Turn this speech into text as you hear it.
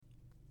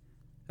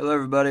Hello,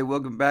 everybody.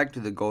 Welcome back to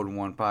the Golden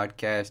One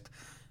podcast.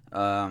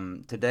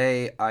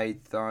 Today, I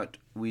thought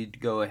we'd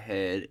go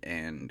ahead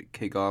and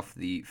kick off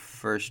the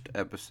first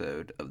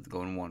episode of the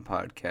Golden One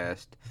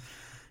podcast.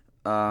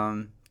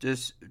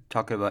 Just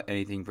talking about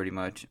anything pretty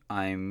much.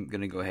 I'm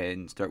going to go ahead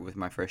and start with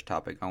my first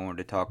topic. I wanted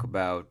to talk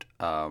about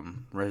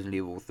Resident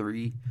Evil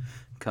 3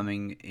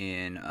 coming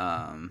in,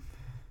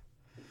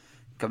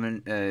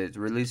 it's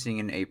releasing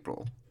in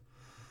April.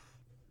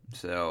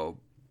 So,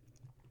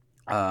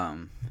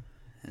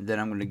 and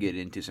then I'm going to get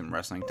into some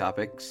wrestling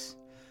topics.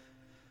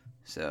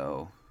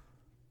 So,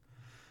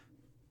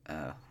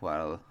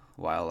 while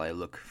I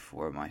look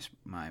for my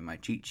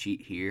cheat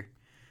sheet here,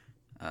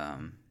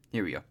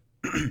 here we go.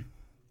 Here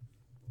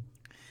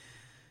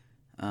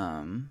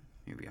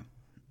we go.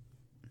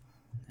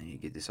 I need to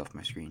get this off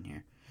my screen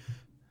here.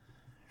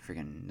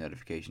 Freaking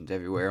notifications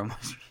everywhere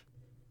almost.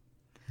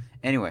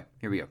 Anyway,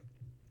 here we go.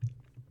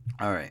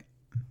 All right.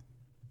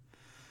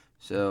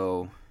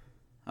 So,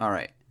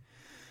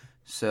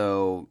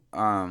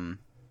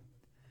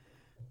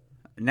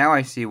 now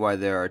I see why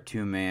there are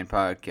two-man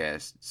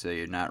podcasts, so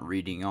you're not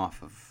reading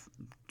off of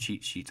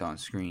cheat sheets on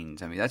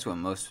screens. I mean, that's what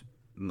most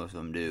of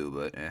them do,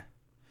 but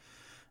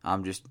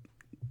I'm just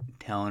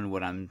telling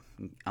what I'm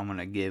going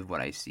to give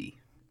what I see.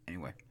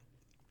 Anyway.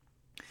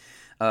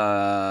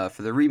 For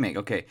the remake,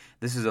 okay,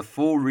 this is a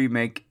full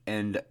remake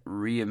and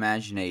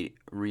reimaging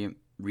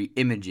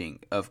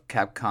of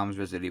Capcom's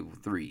Resident Evil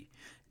 3.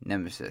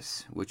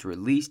 Nemesis, which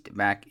released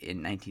back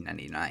in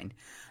 1999.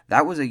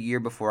 That was a year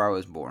before I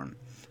was born.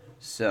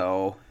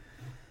 So,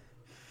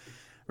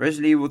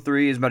 Resident Evil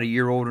 3 is about a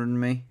year older than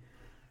me.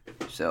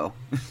 So,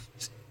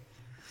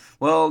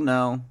 well,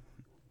 no,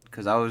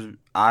 because I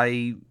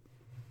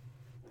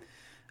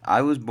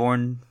was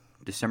born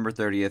December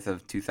 30th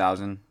of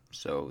 2000.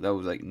 So that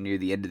was like near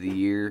the end of the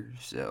year.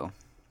 So,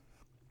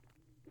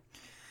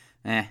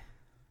 it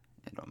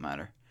don't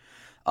matter.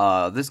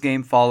 This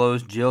game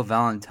follows Jill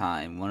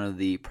Valentine, one of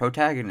the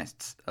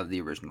protagonists of the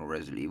original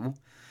Resident Evil,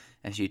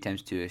 as she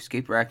attempts to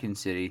escape Raccoon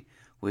City,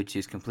 which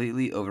is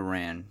completely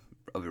overrun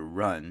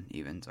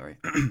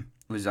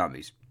with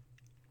zombies.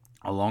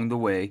 Along the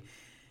way,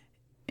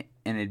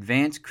 an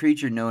advanced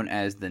creature known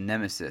as the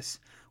Nemesis,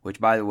 which,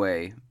 by the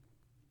way,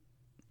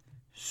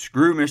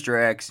 screw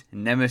Mr. X,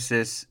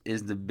 Nemesis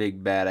is the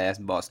big badass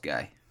boss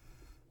guy.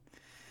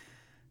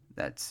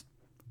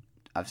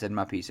 I've said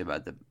my piece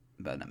about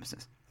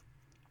Nemesis.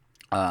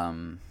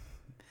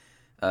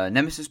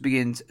 Nemesis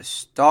begins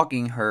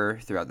stalking her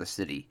throughout the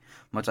city.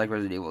 Much like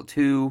Resident Evil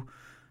 2,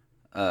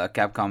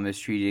 Capcom is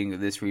treating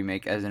this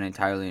remake as an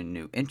entirely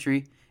new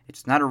entry.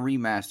 It's not a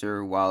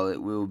remaster, while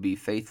it will be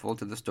faithful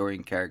to the story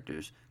and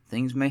characters.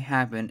 Things may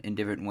happen in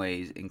different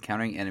ways.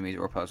 Encountering enemies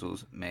or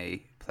puzzles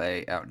may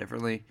play out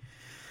differently,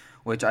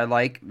 which I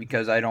like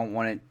because I don't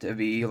want it to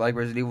be like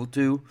Resident Evil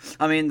 2.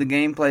 I mean, the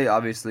gameplay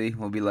obviously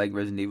will be like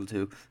Resident Evil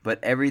 2,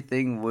 but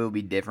everything will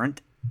be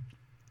different,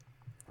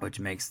 which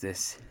makes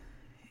this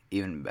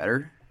even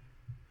better.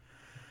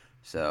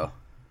 So,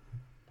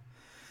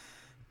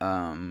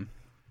 okay,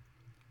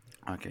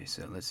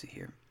 so let's see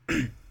here.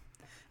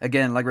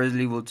 Again, like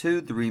Resident Evil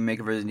 2, the remake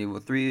of Resident Evil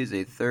 3 is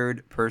a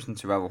third-person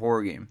survival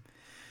horror game.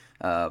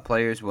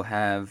 Players will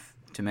have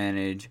to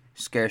manage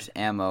scarce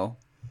ammo.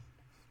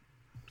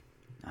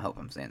 I hope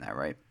I'm saying that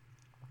right.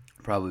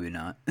 Probably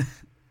not.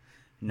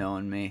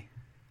 Knowing me.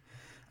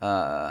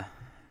 We'll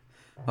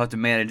have to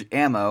manage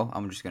ammo.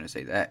 I'm just going to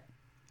say that.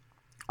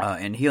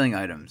 And healing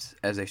items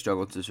as they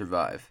struggle to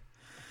survive.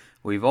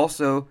 We've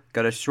also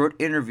got a short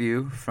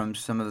interview from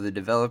some of the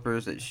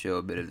developers that show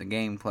a bit of the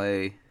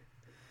gameplay,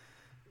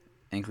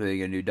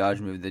 including a new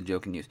dodge move that Joe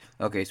can use.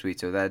 Okay, sweet.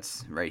 So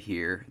that's right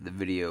here, the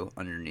video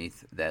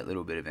underneath that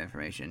little bit of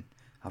information.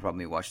 I'll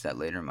probably watch that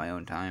later in my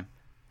own time.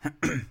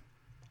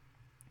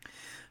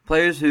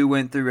 Players who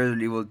went through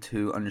Resident Evil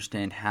 2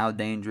 understand how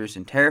dangerous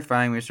and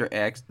terrifying Mr.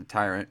 X, the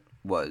Tyrant,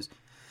 was.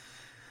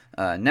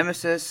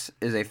 Nemesis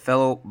is a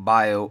fellow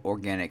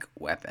bioorganic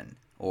weapon,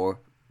 or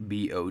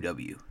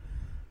BOW.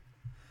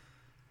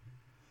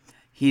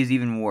 He is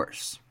even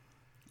worse,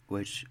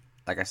 which,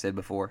 like I said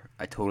before,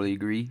 I totally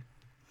agree.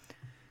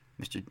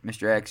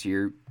 Mr. X,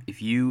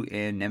 if you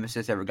and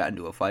Nemesis ever got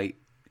into a fight,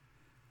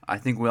 I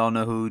think we all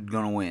know who's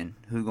gonna win.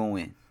 Who's gonna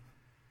win?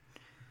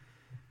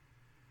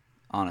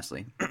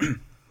 Honestly.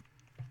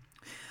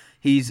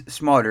 He's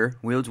smarter,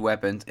 wields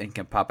weapons, and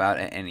can pop out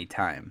at any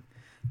time.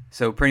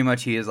 So pretty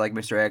much he is like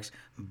Mr. X,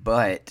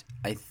 but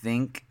I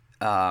think,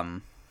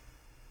 and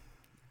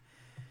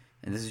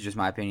this is just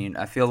my opinion,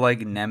 I feel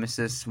like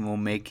Nemesis will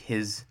make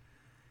his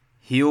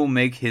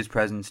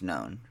presence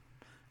known.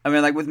 I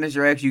mean, like with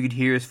Mr. X, you could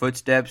hear his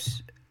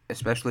footsteps,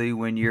 especially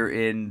when you're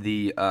in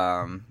the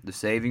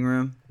saving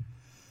room.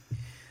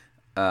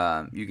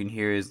 You can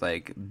hear his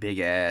like big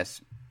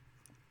ass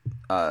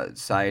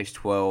size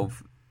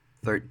 12,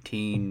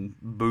 13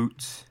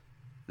 boots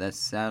that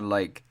sound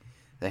like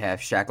they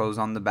have shackles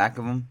on the back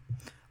of them,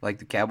 like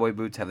the cowboy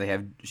boots. They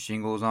have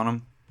shingles on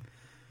them,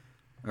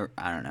 or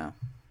I don't know.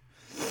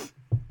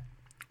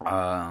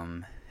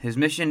 His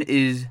mission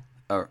is,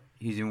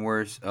 he's even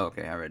worse. Oh,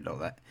 okay, I read all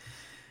that.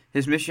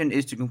 His mission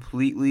is to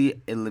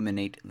completely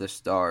eliminate the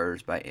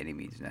stars by any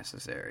means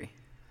necessary.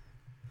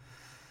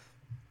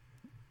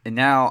 And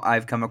now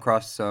I've come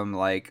across some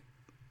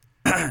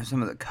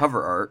some of the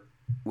cover art,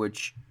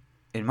 which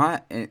it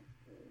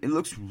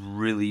looks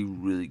really,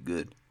 really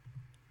good.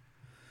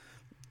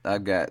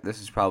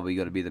 This is probably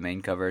going to be the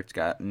main cover. It's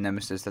got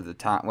Nemesis at the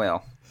top.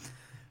 Well,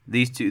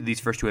 these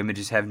first two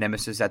images have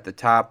Nemesis at the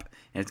top,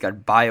 and it's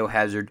got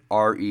Biohazard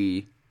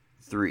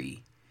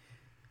RE3.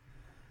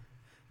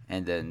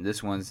 And then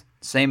this one's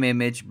same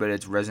image, but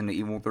it's Resident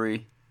Evil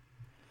 3.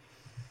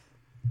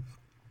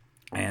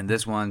 And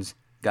this one's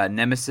got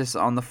Nemesis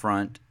on the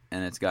front,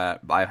 and it's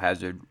got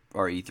Biohazard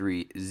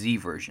RE3 Z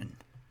version,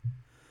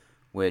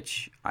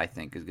 which I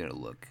think is going to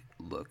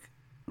look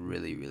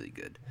really, really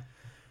good.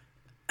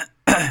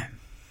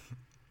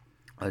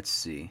 Let's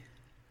see.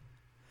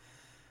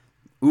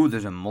 Ooh,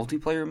 there's a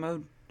multiplayer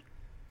mode?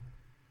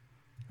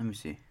 Let me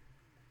see.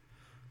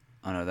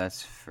 Oh no,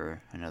 that's for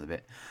another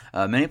bit.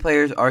 Many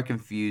players are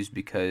confused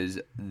because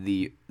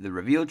the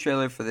reveal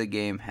trailer for the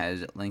game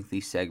has a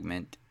lengthy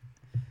segment.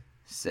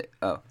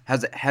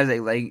 Has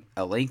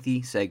a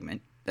lengthy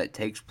segment that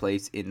takes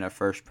place in a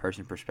first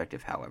person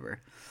perspective. However,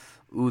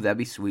 ooh, that'd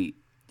be sweet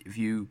if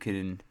you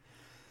can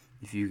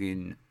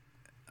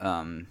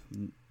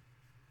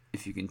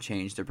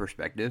change the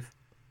perspective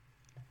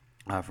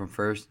from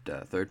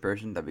third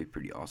person. That'd be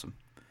pretty awesome.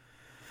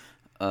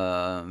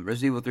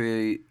 Resident Evil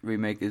 3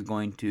 Remake is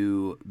going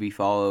to be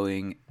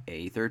following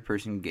a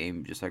third-person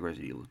game just like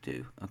Resident Evil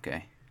 2.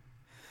 Okay.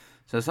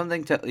 So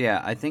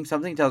I think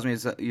something tells me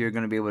you're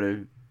going to be able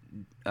to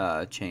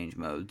change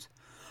modes.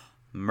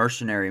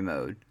 Mercenary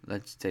mode.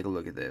 Let's take a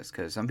look at this,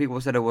 because some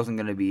people said it wasn't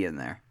going to be in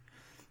there.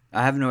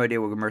 I have no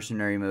idea what a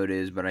mercenary mode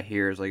is, but I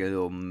hear it's like a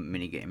little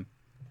mini-game.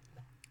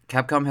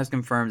 Capcom has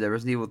confirmed that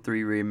Resident Evil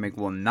 3 Remake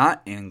will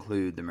not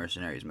include the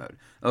Mercenaries mode.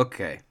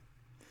 Okay.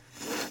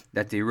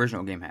 That the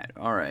original game had.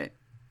 Alright.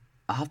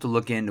 I'll have to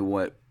look into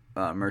what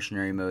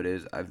mercenary mode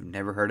is. I've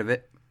never heard of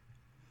it.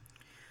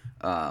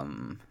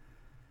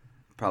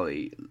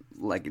 Probably,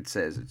 like it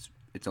says, it's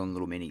its own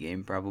little mini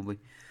game, probably.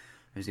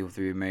 Resident Evil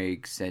 3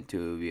 Remake set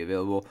to be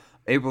available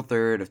April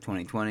 3rd of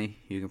 2020.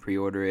 You can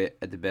pre-order it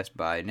at the Best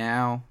Buy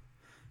now.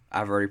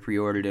 I've already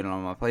pre-ordered it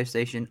on my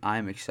PlayStation.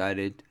 I'm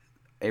excited.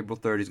 April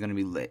 3rd is going to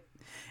be lit.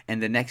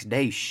 And the next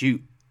day,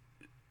 shoot.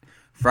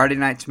 Friday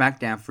Night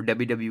SmackDown for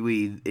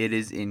WWE, it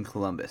is in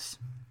Columbus.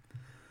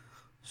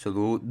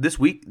 So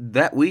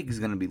that week is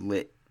going to be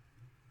lit.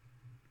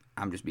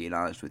 I'm just being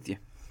honest with you.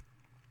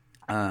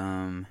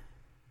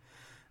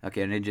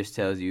 Okay, and it just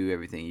tells you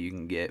everything you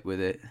can get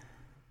with it.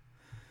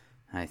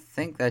 I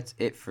think that's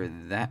it for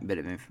that bit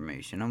of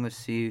information. I'm going to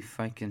see if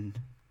I can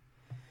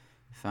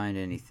find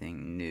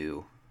anything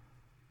new.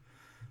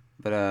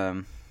 But,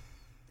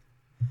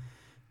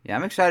 yeah,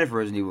 I'm excited for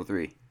Resident Evil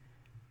 3.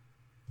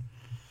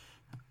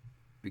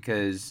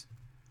 Because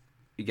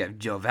you got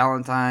Jill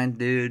Valentine,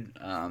 dude.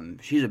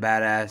 She's a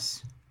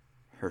badass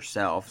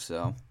herself,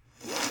 so.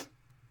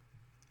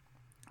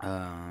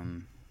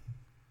 No,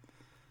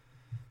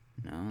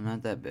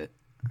 not that bit.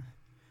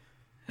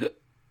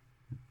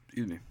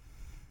 Excuse me.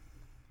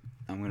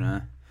 I'm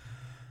gonna.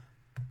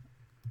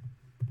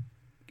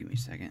 Give me a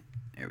second.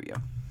 There we go.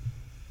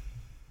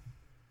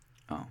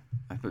 Oh,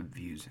 I put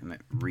views. I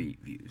meant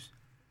reviews.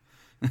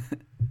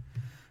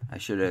 I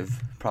should have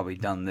probably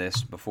done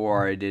this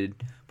before I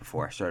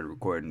started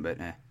recording, but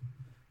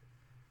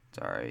it's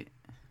alright.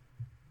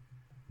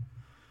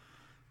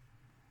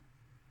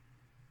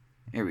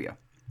 Here we go.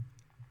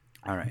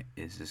 Alright,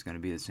 is this going to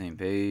be the same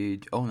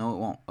page? Oh, no, it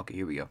won't. Okay,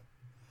 here we go.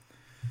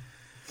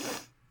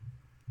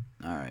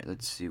 Alright,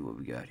 let's see what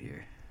we got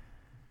here.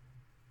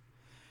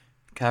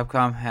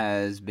 Capcom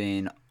has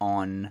been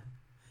on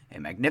a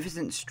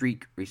magnificent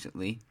streak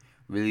recently,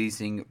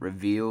 releasing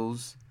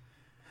reveals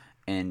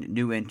and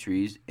new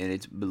entries in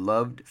its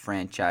beloved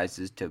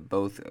franchises to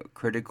both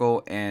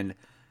critical and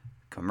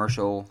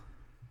commercial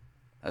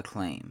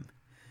acclaim.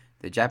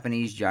 The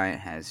Japanese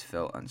giant has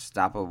felt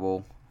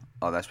unstoppable.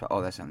 That's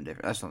something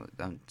different. That's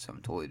something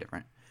totally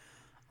different.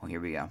 Oh, here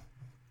we go.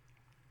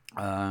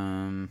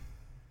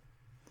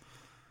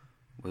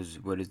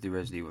 What is the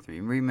Resident Evil 3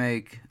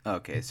 remake?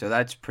 Okay, so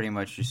that's pretty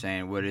much just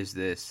saying what is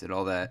this and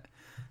all that.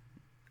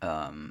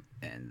 And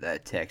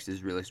that text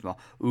is really small.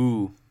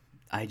 Ooh.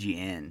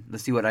 IGN.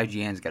 Let's see what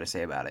IGN's got to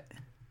say about it.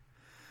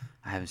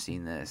 I haven't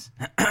seen this.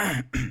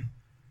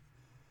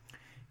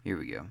 Here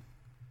we go.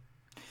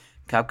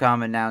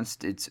 Capcom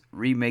announced its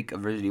remake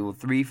of Resident Evil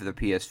 3 for the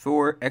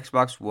PS4,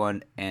 Xbox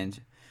One, and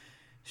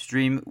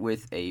stream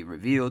with a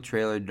reveal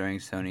trailer during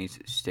Sony's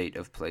State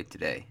of Play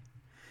today.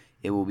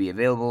 It will be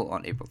available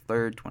on April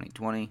 3rd,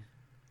 2020.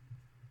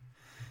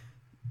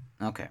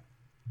 Okay.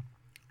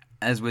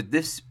 As with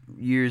this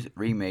year's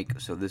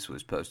remake, so this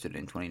was posted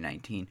in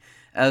 2019.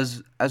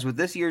 As with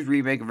this year's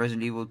remake of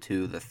Resident Evil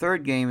 2, the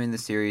third game in the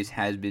series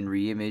has been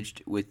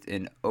reimaged with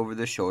an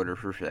over-the-shoulder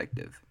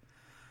perspective,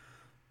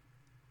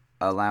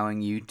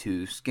 allowing you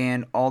to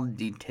scan all the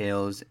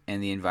details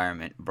and the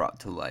environment brought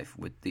to life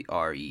with the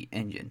RE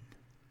engine.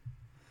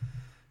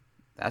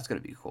 That's going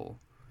to be cool.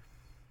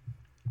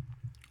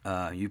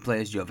 You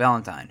play as Joe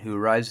Valentine, who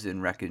arrives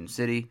in Raccoon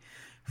City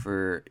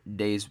for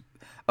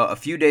a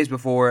few days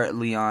before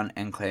Leon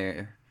and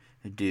Claire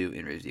do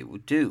in Resident Evil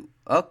 2.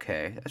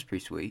 Okay, that's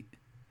pretty sweet.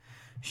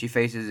 She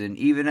faces an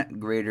even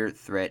greater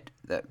threat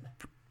that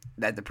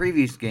the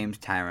previous game's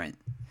tyrant,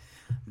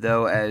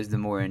 though, as the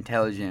more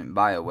intelligent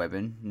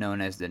bioweapon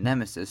known as the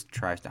Nemesis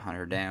tries to hunt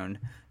her down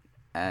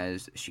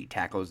as she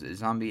tackles the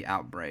zombie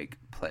outbreak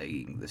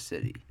plaguing the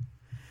city.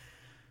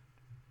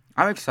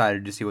 I'm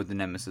excited to see what the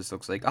Nemesis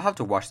looks like. I'll have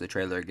to watch the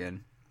trailer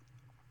again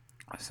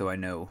so I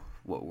know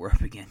what we're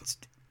up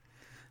against.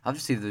 I'll have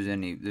to see if there's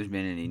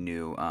been any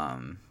new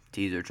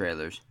teaser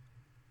trailers.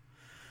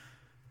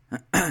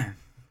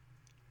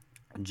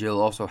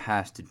 Jill also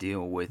has to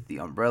deal with the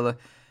Umbrella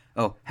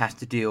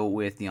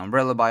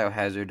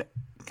Biohazard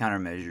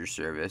Countermeasure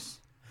Service,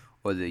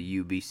 or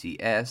the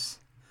UBCS,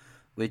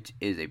 which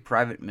is a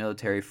private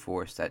military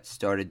force that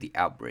started the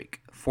outbreak.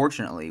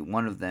 Fortunately,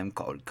 one of them,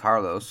 called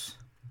Carlos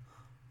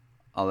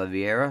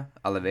Oliveira,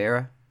 I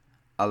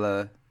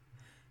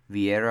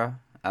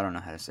don't know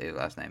how to say his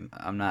last name.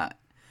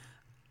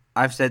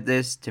 I've said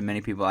this to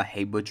many people. I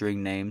hate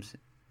butchering names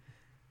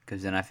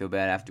because then I feel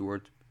bad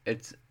afterwards. I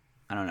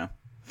don't know.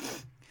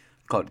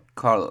 Called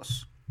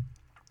Carlos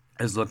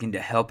is looking to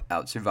help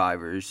out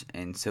survivors,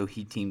 and so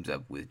he teams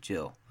up with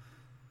Jill.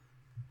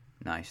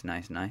 Nice.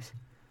 What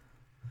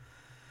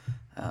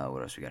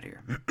else we got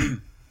here?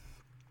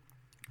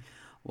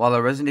 While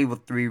a Resident Evil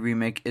 3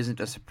 remake isn't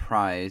a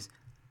surprise,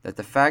 that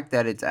the fact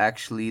that it's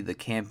actually the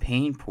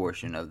campaign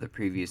portion of the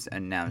previous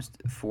announced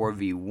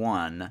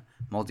 4v1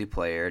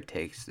 multiplayer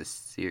takes the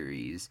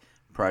series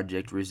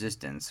Project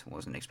Resistance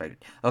wasn't expected.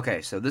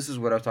 Okay, so this is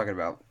what I was talking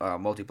about,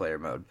 multiplayer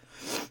mode.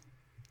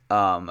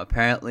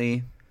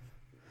 Apparently,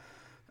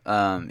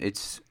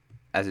 it's,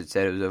 as it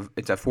said,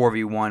 it's a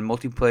 4v1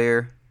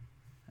 multiplayer,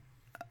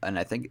 and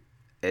I think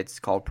it's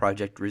called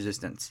Project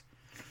Resistance.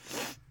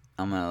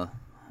 I'm gonna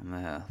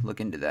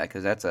look into that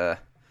because that's a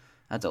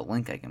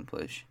link I can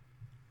push.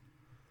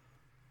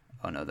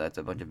 Oh no, that's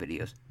a bunch of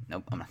videos.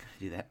 Nope, I'm not gonna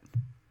do that.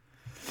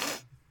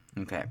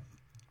 Okay.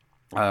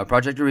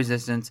 Project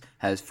Resistance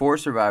has 4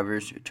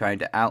 survivors trying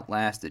to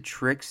outlast the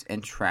tricks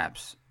and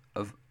traps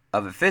of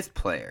a 5th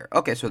player.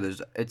 Okay, so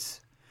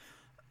it's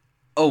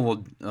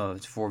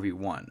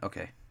 4v1.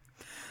 Okay.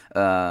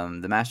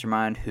 The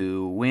mastermind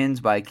who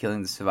wins by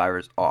killing the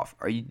survivors off.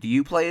 Do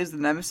you play as the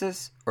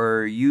Nemesis, or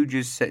are you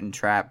just setting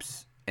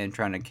traps and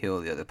trying to kill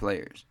the other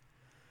players?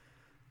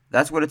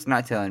 That's what it's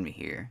not telling me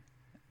here.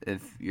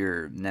 If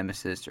you're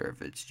Nemesis or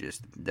if it's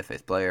just the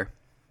 5th player.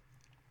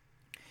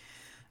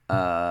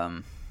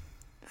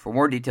 For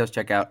more details,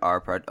 check out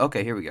our part.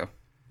 Okay, here we go.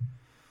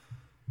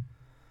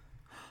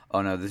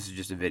 Oh no, this is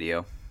just a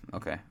video.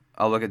 Okay,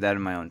 I'll look at that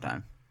in my own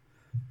time.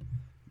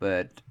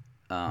 But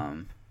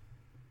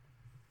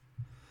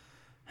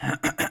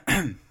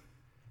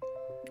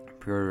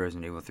pre-order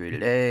Resident Evil 3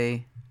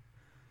 today.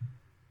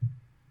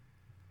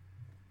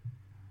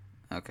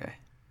 Okay.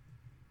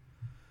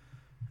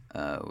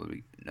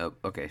 Nope.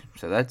 Okay,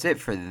 so that's it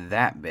for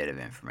that bit of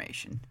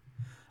information.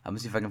 I'm gonna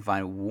see if I can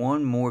find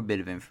one more bit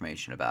of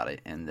information about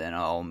it, and then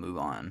I'll move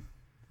on.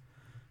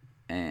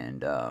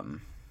 And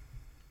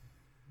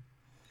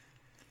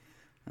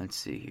let's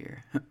see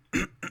here.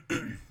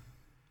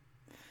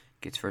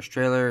 Gets first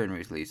trailer and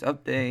release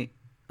update.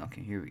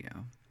 Okay, here we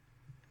go.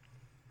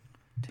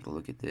 Take a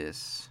look at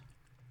this.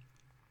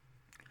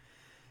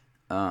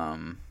 Yeah,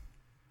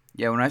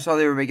 when I saw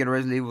they were making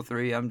Resident Evil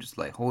 3, I'm just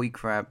like, holy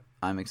crap,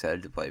 I'm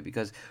excited to play.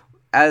 Because,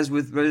 as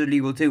with Resident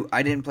Evil 2,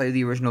 I didn't play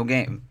the original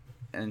game.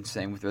 And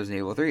same with Resident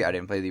Evil 3, I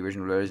didn't play the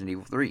original Resident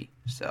Evil 3.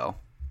 So,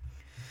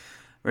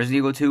 Resident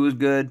Evil 2 was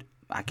good.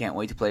 I can't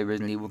wait to play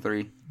Resident Evil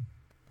 3.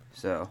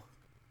 So,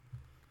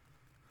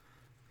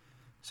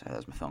 sorry,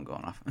 that's my phone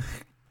going off.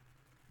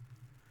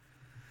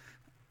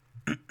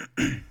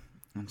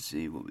 Let's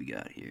see what we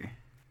got here.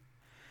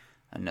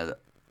 Another.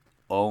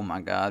 Oh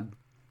my god.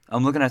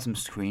 I'm looking at some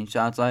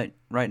screenshots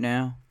right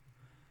now.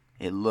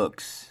 It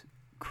looks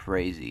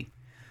crazy.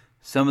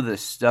 Some of the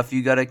stuff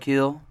you gotta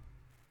kill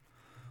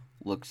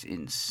looks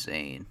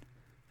insane.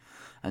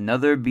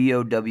 Another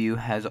BOW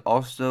has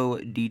also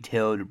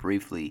detailed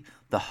briefly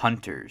the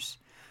Hunters.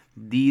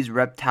 These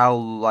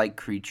reptile-like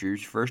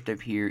creatures first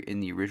appear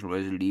in the original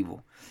Resident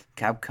Evil.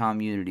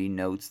 Capcom Unity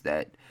notes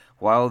that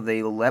while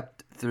they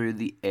leapt through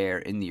the air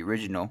in the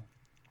original,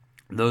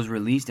 those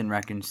released in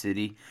Raccoon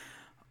City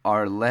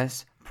are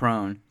less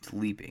prone to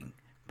leaping,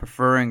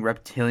 preferring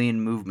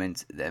reptilian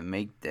movements that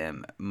make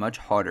them much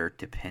harder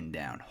to pin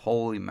down.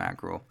 Holy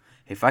mackerel.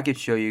 If I could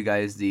show you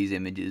guys these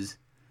images,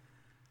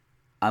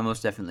 I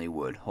most definitely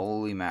would.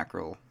 Holy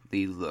mackerel.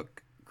 These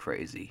look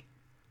crazy.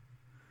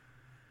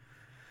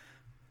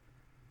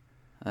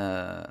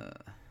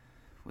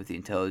 With the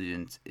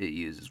intelligence, it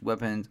uses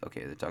weapons.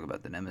 Okay, they talk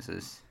about the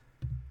Nemesis.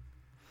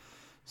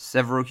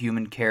 Several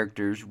human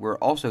characters were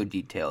also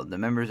detailed. The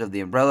members of the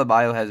Umbrella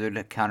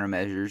Biohazard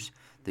Countermeasures,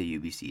 the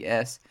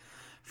UBCS.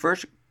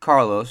 First,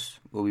 Carlos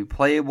will be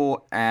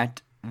playable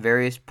at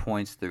various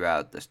points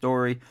throughout the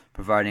story,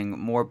 providing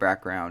more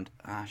background.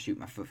 Shoot,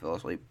 my foot fell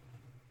asleep.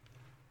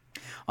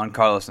 on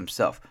Carlos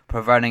himself,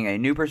 providing a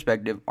new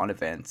perspective on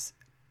events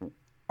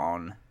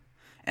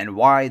and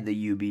why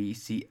the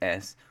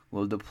UBCS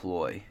were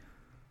deployed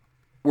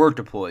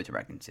to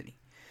Raccoon City.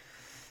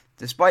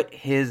 Despite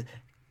his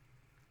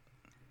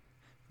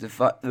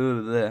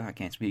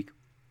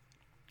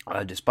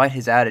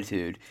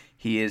attitude,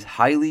 he is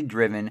highly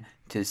driven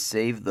to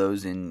save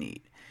those in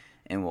need,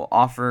 and will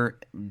often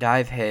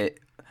dive head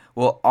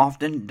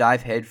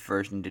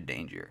first into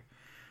danger,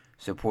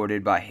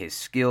 supported by his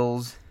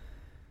skills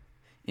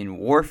in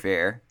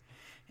warfare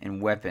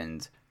and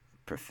weapons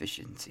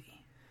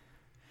proficiency.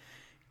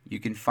 You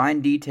can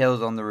find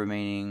details on the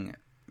remaining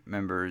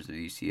members of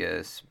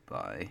UCS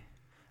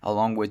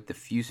along with the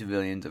few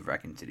civilians of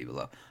Raccoon City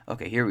below.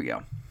 Okay, here we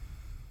go.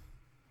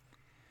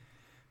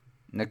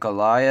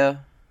 Nikolaya.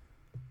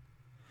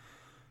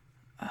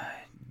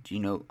 Do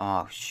you know?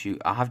 Oh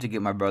shoot! I'll have to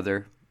get my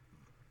brother.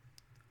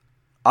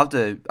 I'll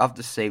have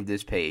to save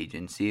this page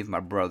and see if my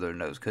brother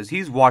knows, because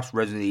he's watched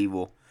Resident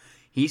Evil.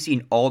 He's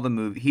seen all the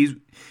movies.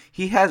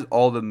 He has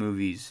all the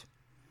movies.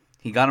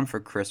 He got them for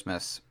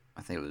Christmas.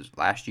 I think it was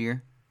last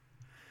year.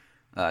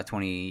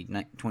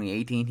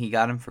 2018. He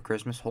got him for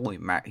Christmas. Holy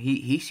mac!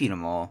 He's seen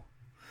them all.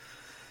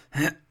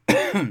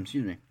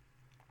 Excuse me.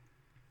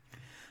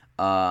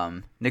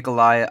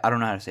 Nikolai, I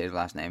don't know how to say his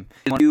last name.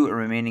 Two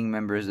remaining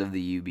members of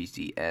the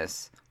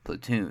UBCS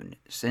platoon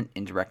sent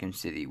into Raccoon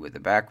City with a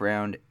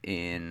background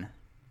in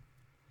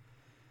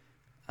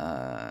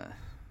I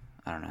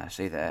don't know how to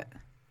say that.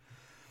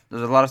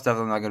 There's a lot of stuff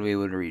I'm not going to be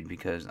able to read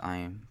because I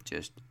am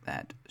just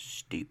that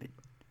stupid.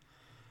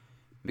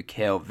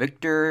 Mikhail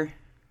Victor,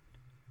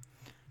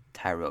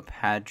 Tyrell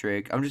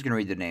Patrick. I'm just going to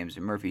read the names.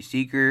 Murphy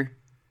Seeker,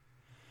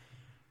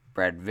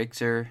 Brad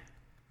Vickers,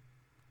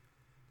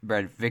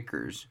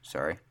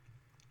 sorry.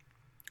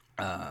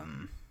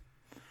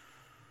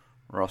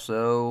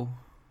 Rosso,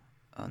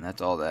 and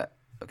that's all that.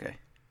 Okay.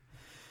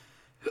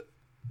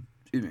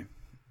 Excuse me.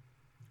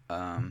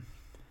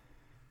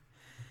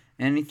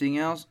 Anything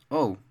else?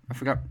 Oh, I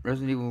forgot.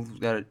 Resident Evil's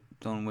got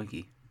its own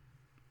wiki.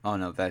 Oh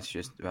no, that's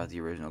just about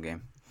the original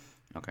game.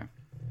 Okay.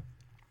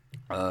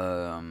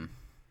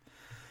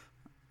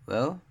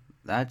 Well,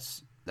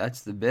 that's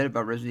the bit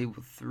about Resident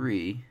Evil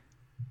 3.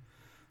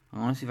 I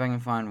want to see if I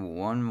can find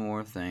one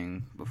more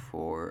thing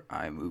before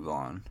I move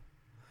on.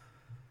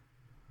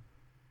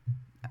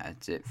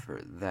 That's it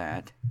for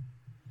that.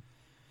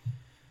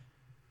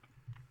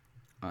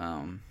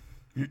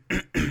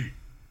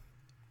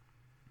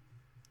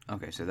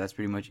 Okay, so that's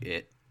pretty much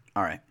it.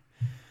 Alright.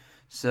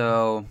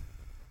 So,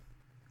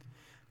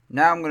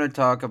 now I'm going to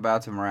talk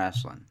about some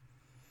wrestling.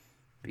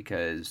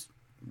 Because,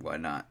 why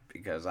not?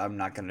 Because I'm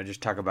not going to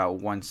just talk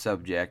about one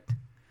subject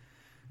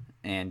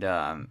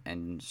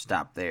and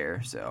stop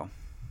there, so.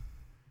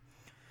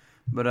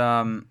 But,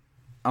 I'm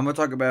going to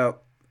talk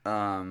about,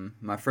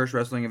 my first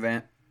wrestling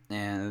event,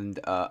 and,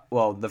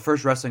 the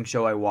first wrestling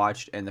show I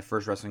watched, and the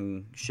first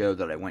wrestling show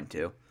that I went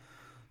to.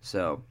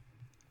 So,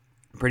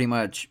 pretty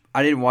much,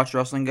 I didn't watch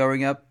wrestling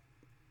growing up,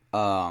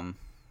 and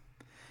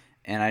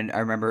I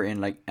remember in,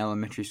 like,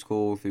 elementary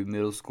school through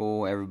middle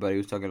school, everybody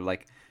was talking,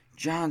 like,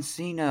 John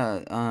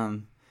Cena,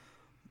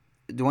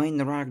 Dwayne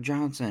The Rock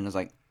Johnson. I was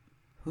like,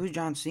 who's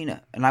John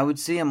Cena? And I would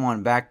see him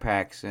on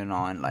backpacks and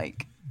on,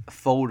 like,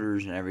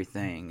 folders and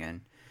everything, and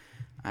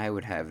I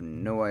would have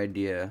no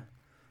idea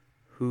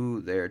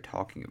who they're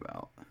talking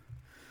about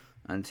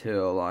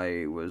until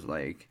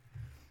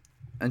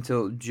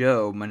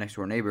Joe, my next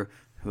door neighbor,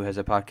 who has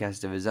a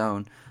podcast of his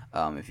own.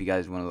 If you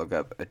guys want to look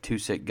up a Two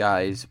Sick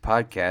Guys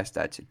podcast,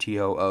 that's a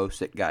TOO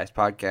Sick Guys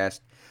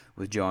podcast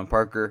with Joe and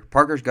Parker.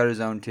 Parker's got his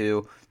own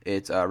too.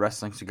 It's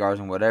Wrestling, Cigars,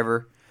 and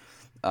Whatever.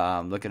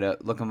 Look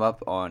him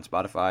up on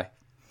Spotify.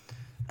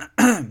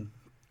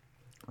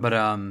 But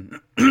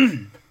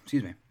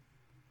excuse me.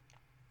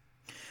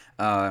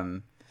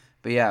 But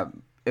yeah,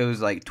 it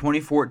was like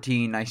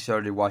 2014. I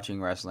started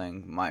watching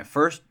wrestling. My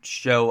first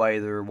show I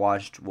either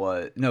watched it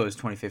was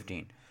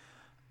 2015.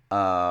 It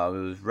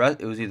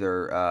was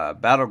either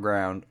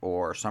Battleground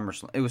or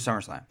SummerSlam. It was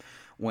SummerSlam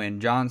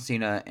when John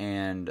Cena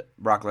and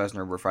Brock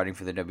Lesnar were fighting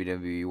for the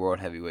WWE World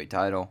Heavyweight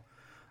Title.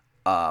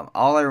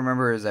 All I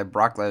remember is that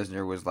Brock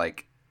Lesnar was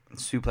like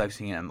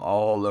suplexing him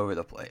all over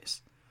the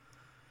place.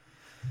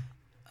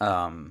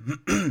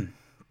 And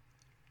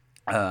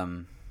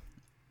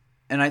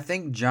I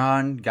think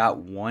John got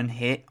one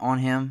hit on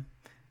him.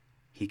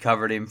 He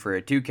covered him for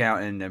a 2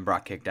 count, and then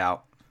Brock kicked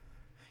out.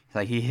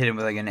 Like he hit him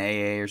with like an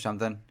AA or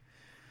something.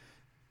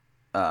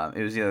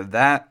 It was either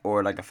that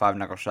or like a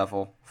 5-knuckle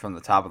shuffle from the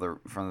top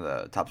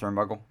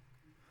turnbuckle.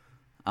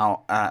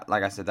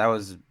 Like I said, that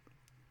was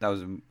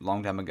a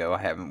long time ago. I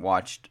haven't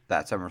watched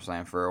that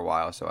SummerSlam for a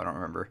while, so I don't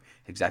remember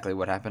exactly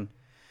what happened.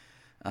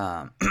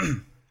 Some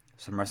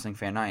wrestling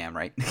fan I am,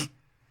 right?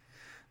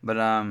 But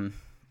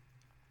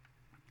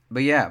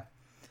yeah.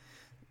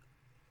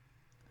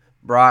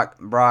 Brock,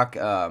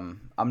 I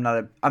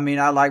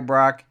like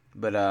Brock,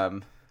 but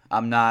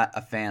I'm not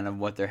a fan of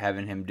what they're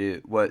having him do,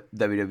 what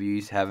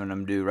WWE's having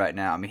him do right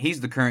now. I mean, he's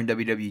the current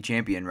WWE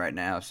champion right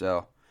now,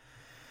 so,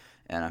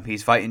 and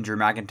he's fighting Drew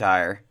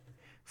McIntyre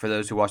for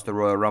those who watched the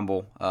Royal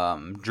Rumble,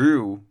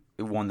 Drew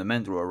won the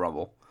men's Royal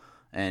Rumble,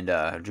 and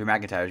Drew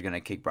McIntyre is going to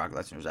kick Brock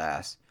Lesnar's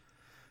ass.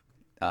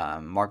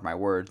 Mark my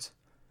words.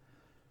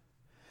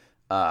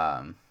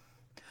 Well,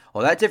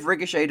 that's if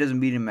Ricochet doesn't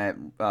beat him at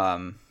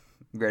the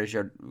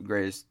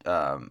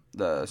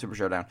Super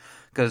Showdown.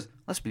 Because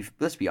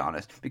let's be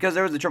honest, because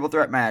there was a triple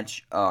threat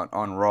match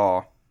on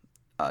Raw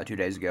 2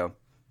 days ago.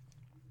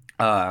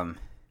 That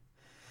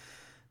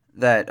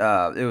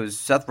it was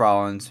Seth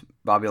Rollins,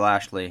 Bobby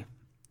Lashley,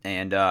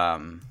 and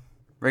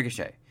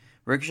Ricochet.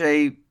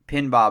 Ricochet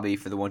pinned Bobby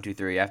for the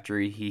 1-2-3 after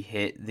he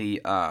hit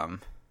the I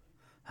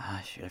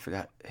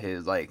forgot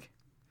his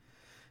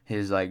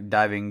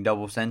diving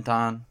double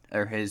senton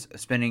or his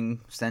spinning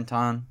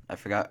senton. I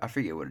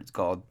forget what it's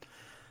called.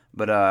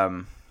 But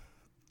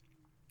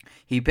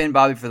he pinned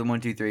Bobby for the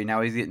 1-2-3.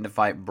 Now he's getting to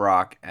fight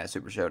Brock at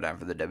Super Showdown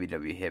for the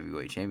WWE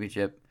Heavyweight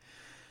Championship.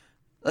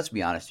 Let's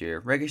be honest here.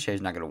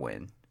 Ricochet's not going to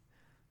win.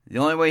 The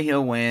only way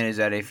he'll win is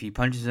that if he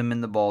punches him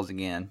in the balls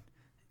again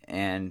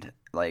and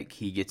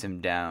he gets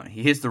him down.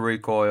 He hits the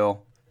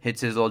recoil,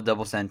 hits his old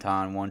double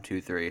senton,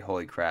 1-2-3.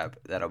 Holy crap,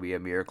 that'll be a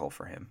miracle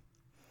for him.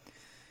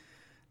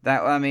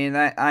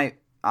 I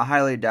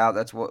highly doubt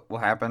that's what will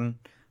happen,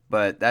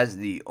 but that's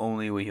the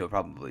only way he'll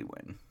probably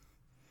win.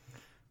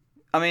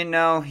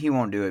 No, he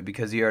won't do it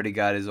because he already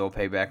got his old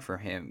payback for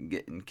him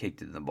getting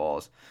kicked in the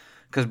balls.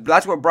 Because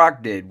that's what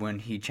Brock did when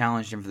he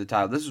challenged him for the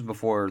title. This was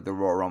before the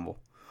Royal Rumble.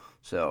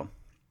 So,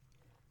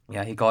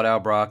 yeah, he called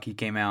out Brock. He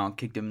came out,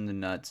 kicked him in the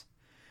nuts,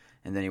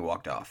 and then he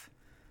walked off.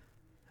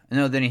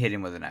 No, then he hit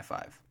him with an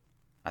F5.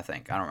 I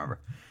think. I don't remember.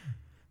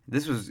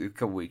 This was a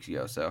couple weeks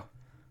ago, so.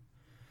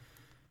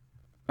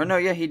 Oh, no,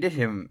 yeah, he did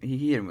hit him. He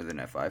hit him with an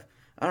F5.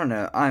 I don't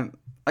know.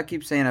 I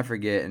keep saying I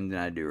forget, and then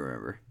I do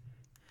remember.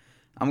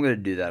 I'm going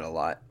to do that a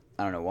lot.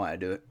 I don't know why I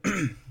do it.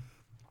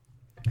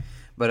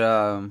 But,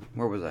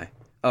 where was I?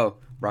 Oh,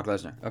 Brock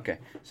Lesnar. Okay.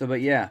 So, but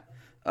yeah,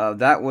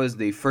 that was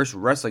the first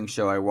wrestling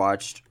show I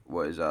watched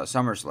was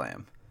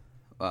SummerSlam.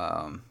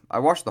 I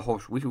watched the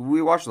whole.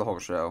 We watched the whole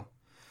show.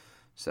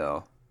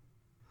 So,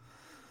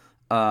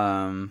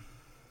 and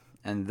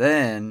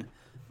then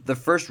the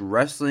first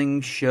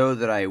wrestling show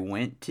that I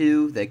went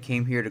to that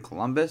came here to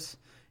Columbus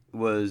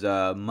was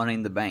Money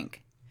in the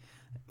Bank,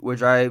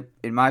 which in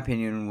my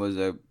opinion, was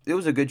a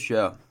good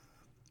show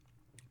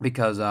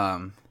because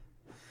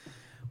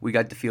we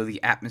got to feel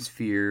the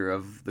atmosphere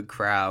of the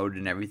crowd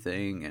and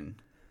everything, and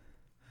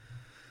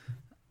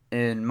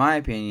in my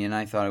opinion,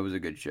 I thought it was a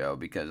good show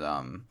because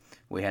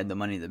we had the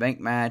Money in the Bank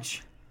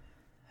match,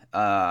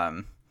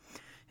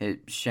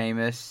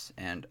 Sheamus,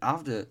 and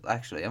I'm going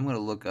to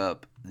look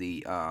up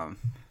the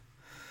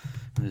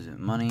what is it?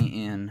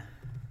 Money in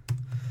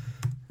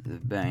the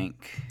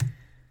Bank.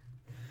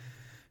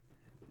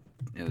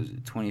 It was a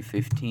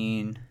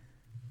 2015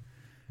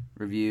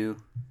 review.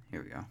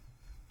 Here we go.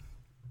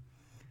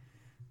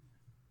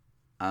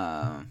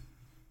 I'm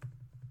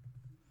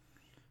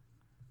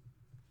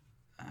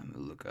going to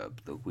look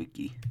up the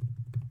wiki.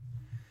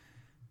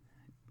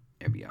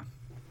 There we go.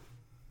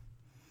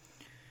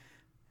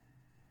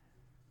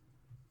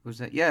 Was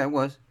that? Yeah, it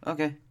was.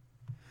 Okay.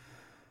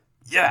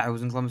 Yeah, I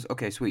was in Columbus.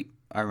 Okay, sweet.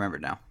 I remember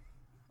now.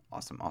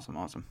 Awesome.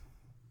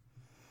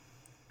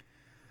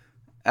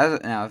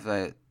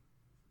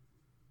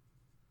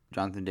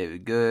 Jonathan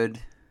David Good.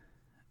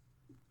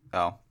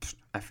 Oh,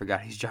 I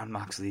forgot he's Jon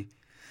Moxley.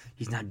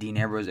 He's not Dean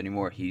Ambrose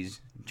anymore. He's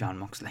Jon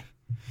Moxley.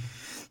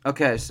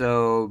 Okay,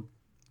 so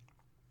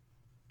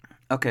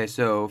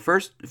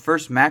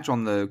first match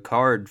on the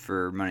card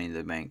for Money in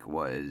the Bank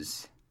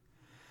was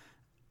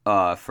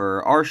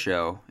for our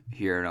show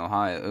here in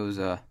Ohio. It was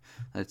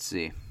let's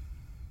see.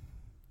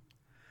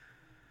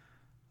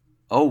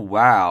 Oh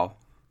wow.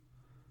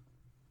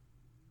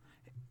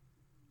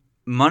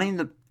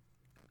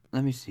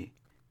 Let me see.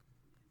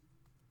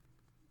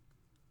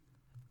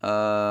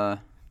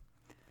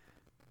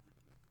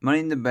 Money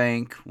in the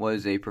Bank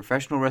was a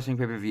professional wrestling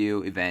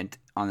pay-per-view event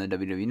on the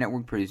WWE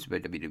Network produced by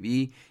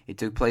WWE. It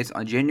took place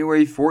on June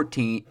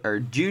 14th,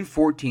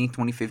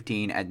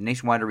 2015 at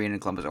Nationwide Arena in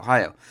Columbus,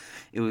 Ohio.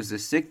 It was the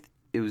sixth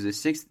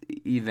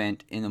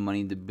event in the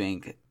Money in the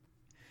Bank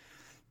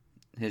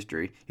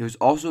history. It was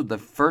also the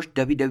first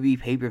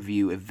WWE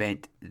pay-per-view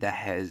event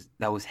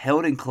that was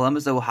held in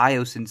Columbus,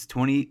 Ohio since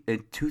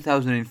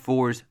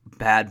 2004's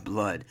Bad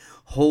Blood.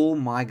 Oh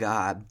my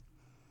god.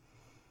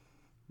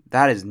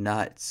 That is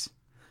nuts.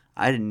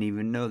 I didn't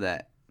even know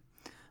that.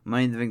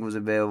 Money in the Bank was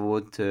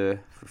available for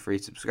free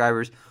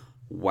subscribers.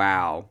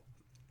 Wow.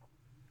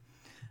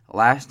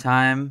 Last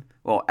time,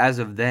 well, as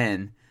of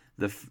then,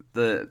 as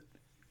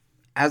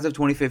of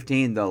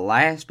 2015, the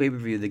last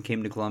pay-per-view that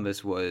came to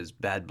Columbus was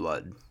Bad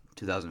Blood,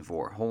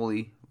 2004.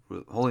 Holy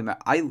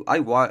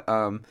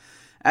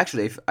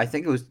actually, I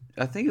think it was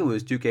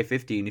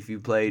 2K15 if you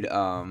played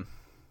the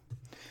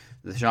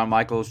Shawn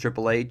Michaels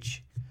Triple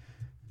H.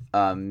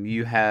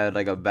 You had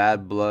like a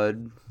Bad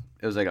Blood.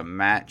 It was like a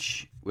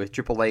match with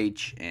Triple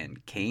H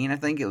and Kane. I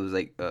think it was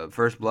like a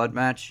First Blood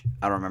match.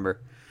 I don't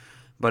remember,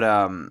 but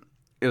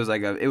it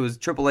was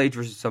Triple H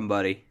versus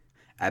somebody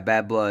at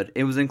Bad Blood.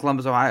 It was in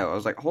Columbus, Ohio. I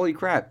was like, holy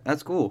crap,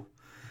 that's cool.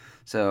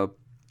 So,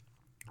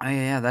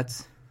 yeah,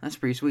 that's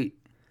pretty sweet.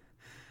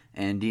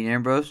 And Dean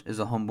Ambrose is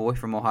a homeboy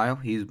from Ohio.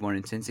 He was born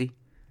in Cincy.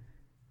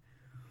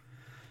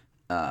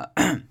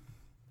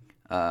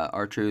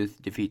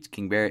 R-Truth defeats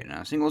King Barrett in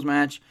a singles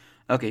match.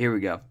 Okay, here we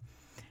go.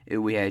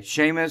 We had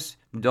Sheamus,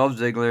 Dolph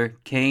Ziggler,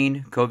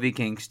 Kane, Kofi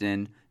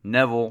Kingston,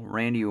 Neville,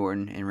 Randy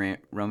Orton, and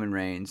Roman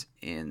Reigns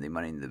in the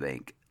Money in the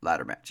Bank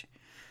ladder match.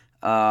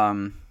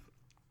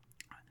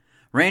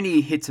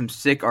 Randy hit some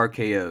sick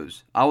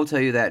RKOs. I will tell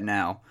you that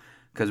now,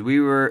 because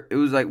it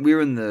was like we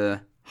were in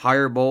the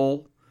higher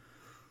bowl.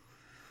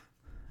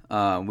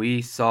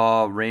 We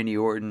saw Randy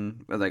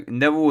Orton, like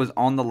Neville was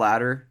on the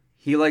ladder.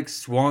 He like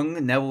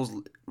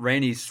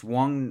Randy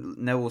swung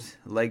Neville's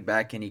leg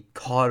back and he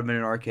caught him in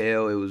an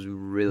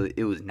RKO.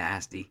 It was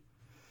nasty.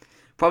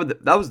 Probably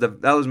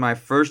that was my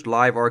first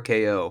live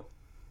RKO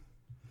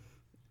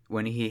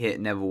when he hit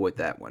Neville with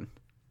that one.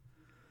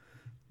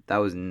 That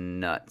was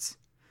nuts.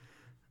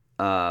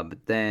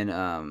 But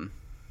then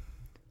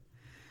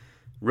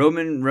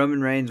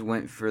Roman Reigns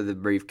went for the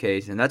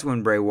briefcase, and that's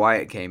when Bray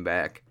Wyatt came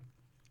back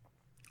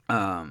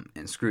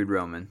and screwed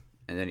Roman.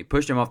 And then he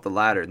pushed him off the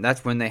ladder, and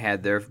that's when they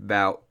had their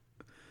bout.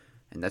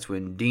 And that's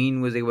when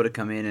Dean was able to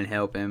come in and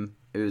help him.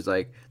 It was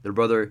like the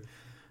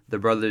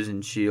brothers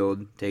in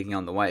Shield taking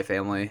on the Wyatt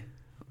family.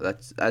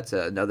 That's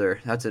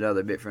another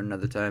bit for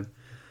another time.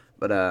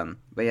 But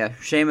yeah,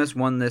 Sheamus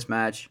won this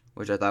match,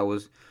 which I thought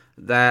was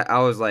that I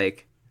was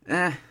like,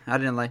 I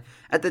didn't like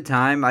at the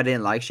time. I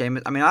didn't like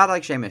Sheamus. I mean, I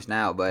like Sheamus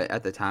now, but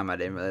at the time I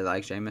didn't really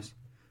like Sheamus.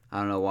 I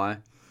don't know why.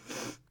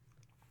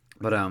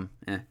 But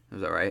it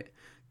was alright.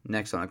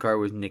 Next on the card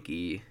was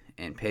Nikki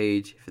and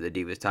Paige for the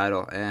Divas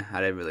title. I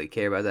didn't really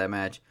care about that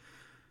match.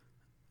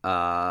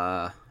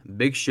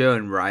 Big Show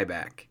and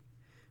Ryback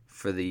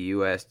for the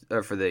U.S.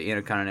 or for the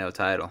Intercontinental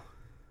title.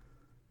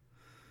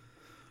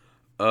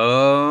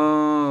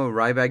 Oh,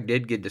 Ryback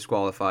did get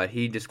disqualified.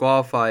 He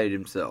disqualified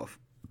himself.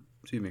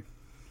 Excuse me.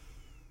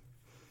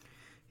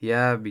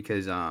 Yeah,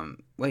 because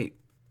wait,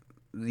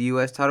 the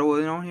U.S. title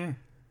wasn't on here.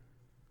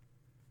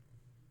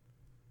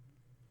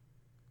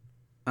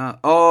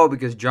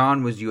 Because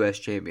John was U.S.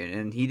 champion,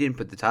 and he didn't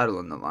put the title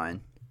on the line.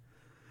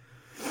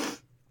 It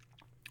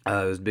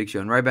was Big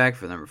Show and Ryback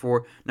for number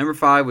 4. Number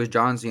 5 was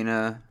John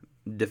Cena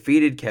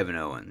defeated Kevin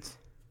Owens.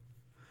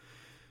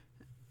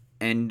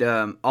 And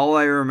all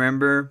I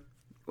remember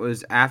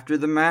was after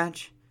the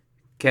match,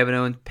 Kevin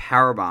Owens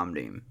powerbombed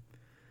him.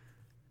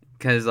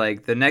 Because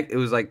it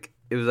was like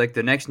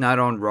the next night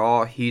on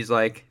Raw, he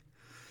said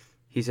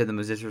the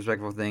most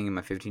disrespectful thing in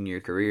my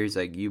 15-year career. He's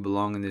like, you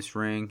belong in this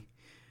ring.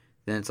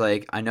 Then it's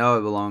like, I know I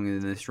belong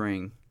in this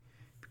ring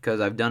because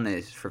I've done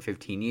this for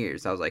 15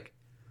 years. I was like,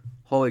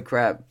 holy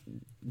crap,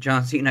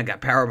 John Cena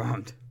got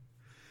powerbombed.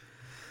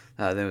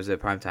 Then it was the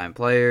Primetime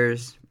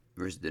Players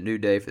versus the New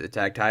Day for the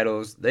tag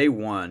titles. They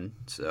won.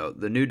 So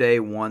the New Day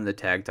won the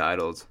tag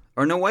titles.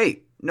 Or no,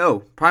 wait.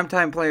 No,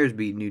 Primetime Players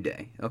beat New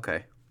Day.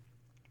 Okay.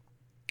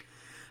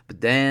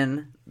 But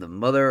then the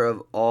mother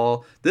of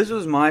all... This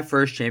was my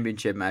first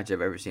championship match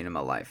I've ever seen in my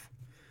life.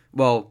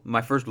 Well,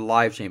 my first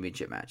live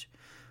championship match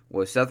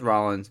was Seth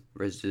Rollins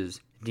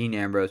versus Dean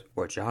Ambrose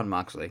or Jon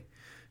Moxley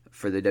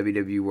for the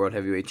WWE World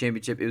Heavyweight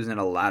Championship. It was in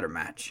a ladder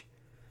match.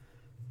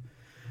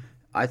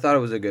 I thought it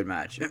was a good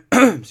match.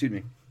 Excuse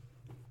me.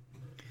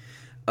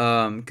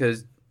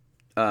 Because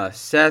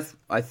Seth,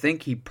 I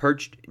think he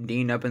perched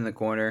Dean up in the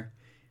corner.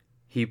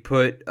 He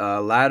put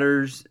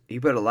ladders. He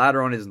put a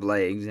ladder on his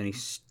legs and he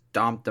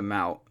stomped him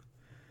out.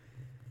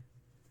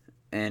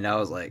 And I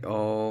was like,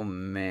 oh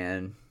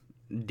man,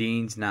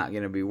 Dean's not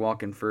gonna be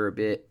walking for a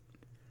bit.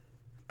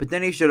 But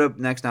then he showed up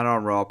next night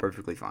on Raw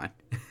perfectly fine.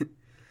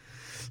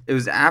 It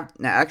was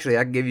actually,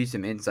 I can give you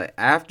some insight.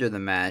 After the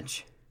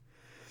match,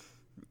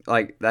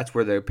 like, that's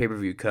where the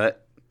pay-per-view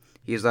cut.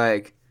 He's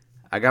like,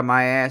 I got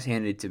my ass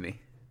handed to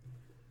me.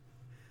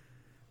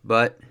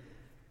 But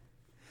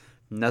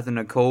nothing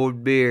a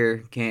cold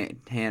beer can't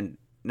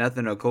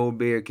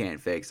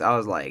fix. I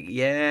was like,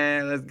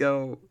 yeah, let's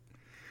go.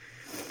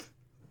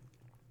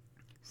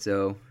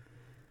 So,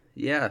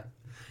 yeah.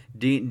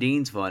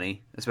 Dean's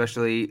funny,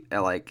 especially at,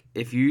 like,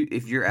 if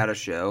you're at a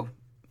show.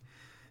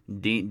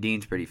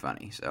 Dean's pretty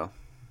funny. So,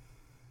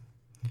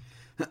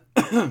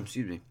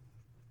 excuse me.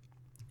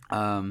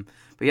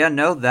 But yeah,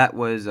 no, that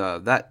was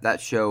that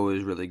show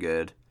was really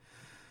good.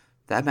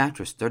 That match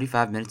was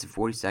 35 minutes and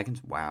 40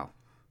 seconds. Wow.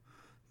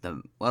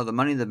 The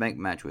Money in the Bank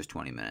match was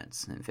 20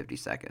 minutes and 50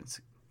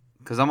 seconds.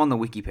 Because I'm on the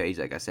wiki page,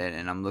 like I said,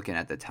 and I'm looking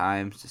at the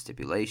times, the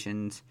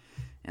stipulations,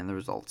 and the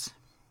results.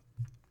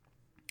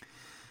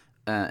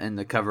 And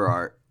the cover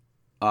art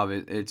of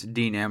it, it's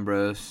Dean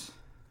Ambrose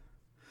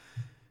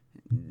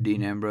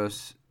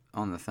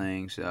on the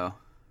thing, so.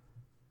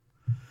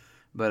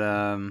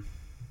 But,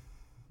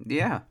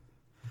 yeah.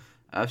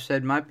 I've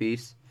said my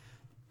piece.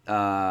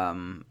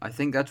 I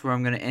think that's where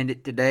I'm going to end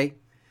it today.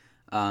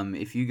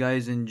 If you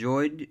guys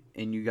enjoyed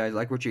and you guys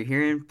like what you're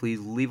hearing, please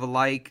leave a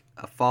like,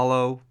 a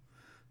follow,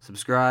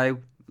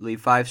 subscribe,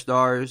 leave 5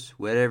 stars,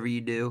 whatever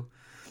you do.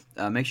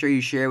 Make sure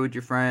you share with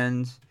your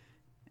friends.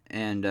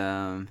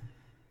 And,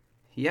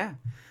 yeah.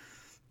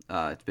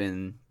 It's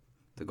been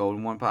the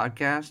Golden One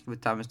Podcast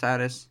with Thomas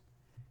Titus.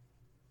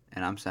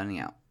 And I'm signing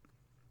out.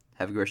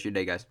 Have a good rest of your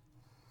day, guys.